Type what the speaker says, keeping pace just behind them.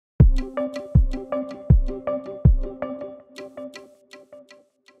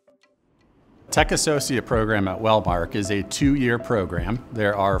Tech Associate program at Wellmark is a 2-year program.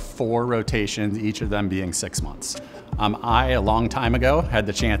 There are 4 rotations, each of them being 6 months. I, a long time ago, had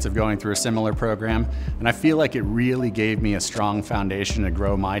the chance of going through a similar program, and I feel like it really gave me a strong foundation to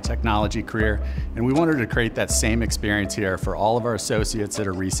grow my technology career, and we wanted to create that same experience here for all of our associates that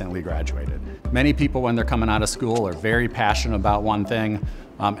are recently graduated. Many people, when they're coming out of school, are very passionate about one thing,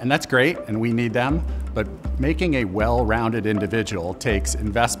 and that's great, and we need them, but making a well-rounded individual takes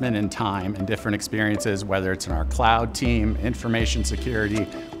investment in time and different experiences, whether it's in our cloud team, information security,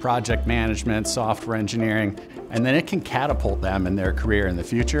 project management, software engineering, and then it can catapult them in their career in the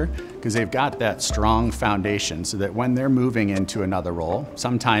future because they've got that strong foundation so that when they're moving into another role,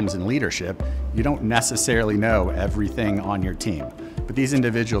 sometimes in leadership, you don't necessarily know everything on your team. But these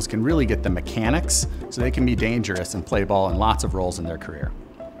individuals can really get the mechanics so they can be dangerous and play ball in lots of roles in their career.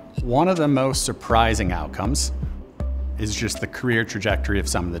 One of the most surprising outcomes is just the career trajectory of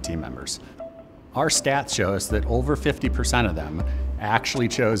some of the team members. Our stats show us that over 50% of them actually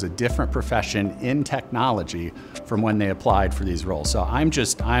chose a different profession in technology from when they applied for these roles. So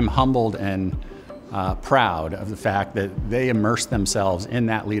I'm humbled and proud of the fact that they immersed themselves in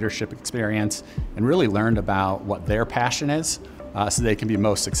that leadership experience and really learned about what their passion is so they can be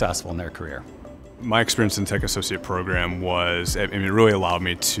most successful in their career. My experience in the Tech Associate program it really allowed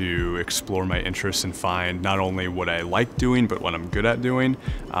me to explore my interests and find not only what I like doing, but what I'm good at doing.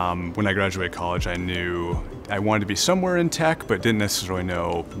 When I graduated college, I knew I wanted to be somewhere in tech, but didn't necessarily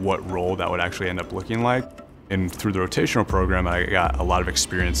know what role that would actually end up looking like. And through the rotational program, I got a lot of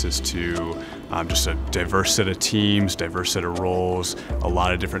experiences to just a diverse set of teams, diverse set of roles, a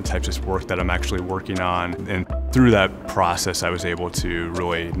lot of different types of work that I'm actually working on. And through that process, I was able to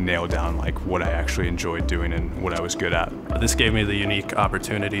really nail down what I actually enjoyed doing and what I was good at. This gave me the unique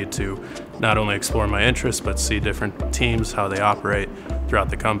opportunity to not only explore my interests, but see different teams, how they operate throughout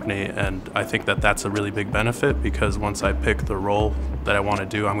the company. And I think that that's a really big benefit because once I pick the role that I want to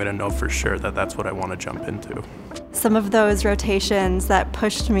do, I'm going to know for sure that that's what I want to jump into. Some of those rotations that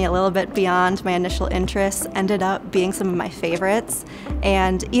pushed me a little bit beyond my initial interests ended up being some of my favorites.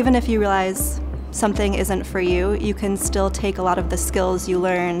 And even if you realize something isn't for you, you can still take a lot of the skills you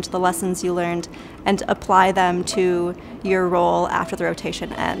learned, the lessons you learned, and apply them to your role after the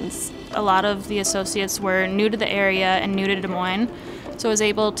rotation ends. A lot of the associates were new to the area and new to Des Moines, so it was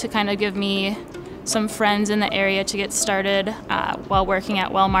able to kind of give me some friends in the area to get started while working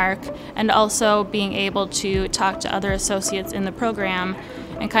at Wellmark, and also being able to talk to other associates in the program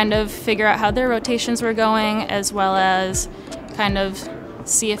and kind of figure out how their rotations were going, as well as kind of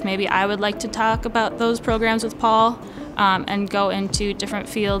see if maybe I would like to talk about those programs with Paul and go into different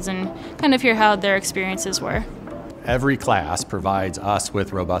fields and kind of hear how their experiences were. Every class provides us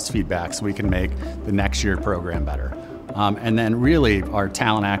with robust feedback so we can make the next year program better. And then really our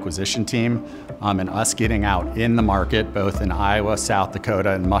talent acquisition team and us getting out in the market, both in Iowa, South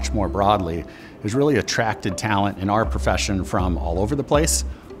Dakota, and much more broadly, has really attracted talent in our profession from all over the place.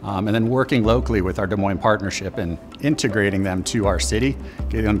 And then working locally with our Des Moines partnership and integrating them to our city,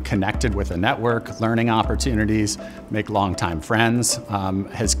 getting them connected with a network, learning opportunities, make longtime friends,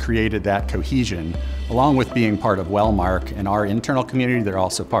 has created that cohesion. Along with being part of Wellmark and our internal community, they're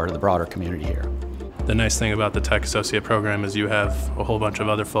also part of the broader community here. The nice thing about the Tech Associate program is you have a whole bunch of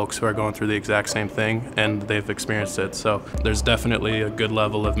other folks who are going through the exact same thing and they've experienced it. So there's definitely a good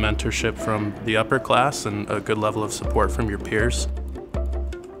level of mentorship from the upper class and a good level of support from your peers.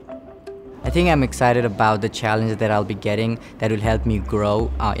 I think I'm excited about the challenges that I'll be getting that will help me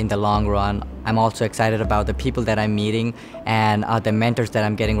grow in the long run. I'm also excited about the people that I'm meeting and the mentors that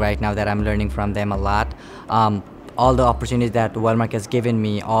I'm getting right now that I'm learning from them a lot. All the opportunities that Wellmark has given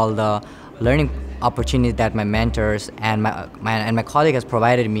me, all the learning opportunities that my mentors and my colleague has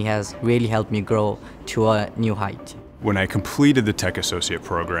provided me has really helped me grow to a new height. When I completed the Tech Associate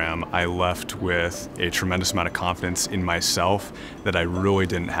program, I left with a tremendous amount of confidence in myself that I really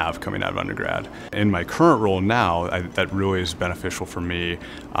didn't have coming out of undergrad. In my current role now, that really is beneficial for me,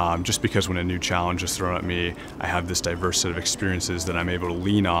 just because when a new challenge is thrown at me, I have this diverse set of experiences that I'm able to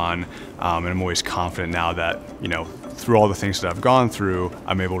lean on, and I'm always confident now that, through all the things that I've gone through,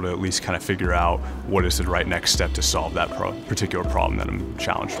 I'm able to at least kind of figure out what is the right next step to solve that particular problem that I'm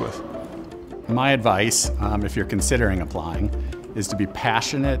challenged with. My advice, if you're considering applying, is to be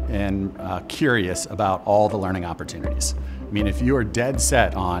passionate and curious about all the learning opportunities. I mean, if you are dead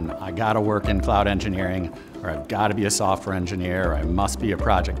set on, I gotta work in cloud engineering, or I've gotta be a software engineer, or I must be a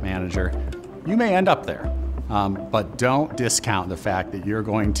project manager, you may end up there. But don't discount the fact that you're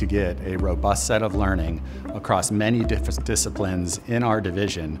going to get a robust set of learning across many different disciplines in our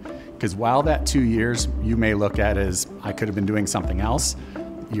division, because while that 2 years you may look at as, I could have been doing something else,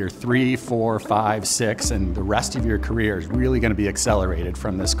 year 3, 4, 5, 6, and the rest of your career is really going to be accelerated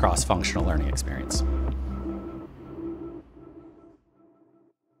from this cross-functional learning experience.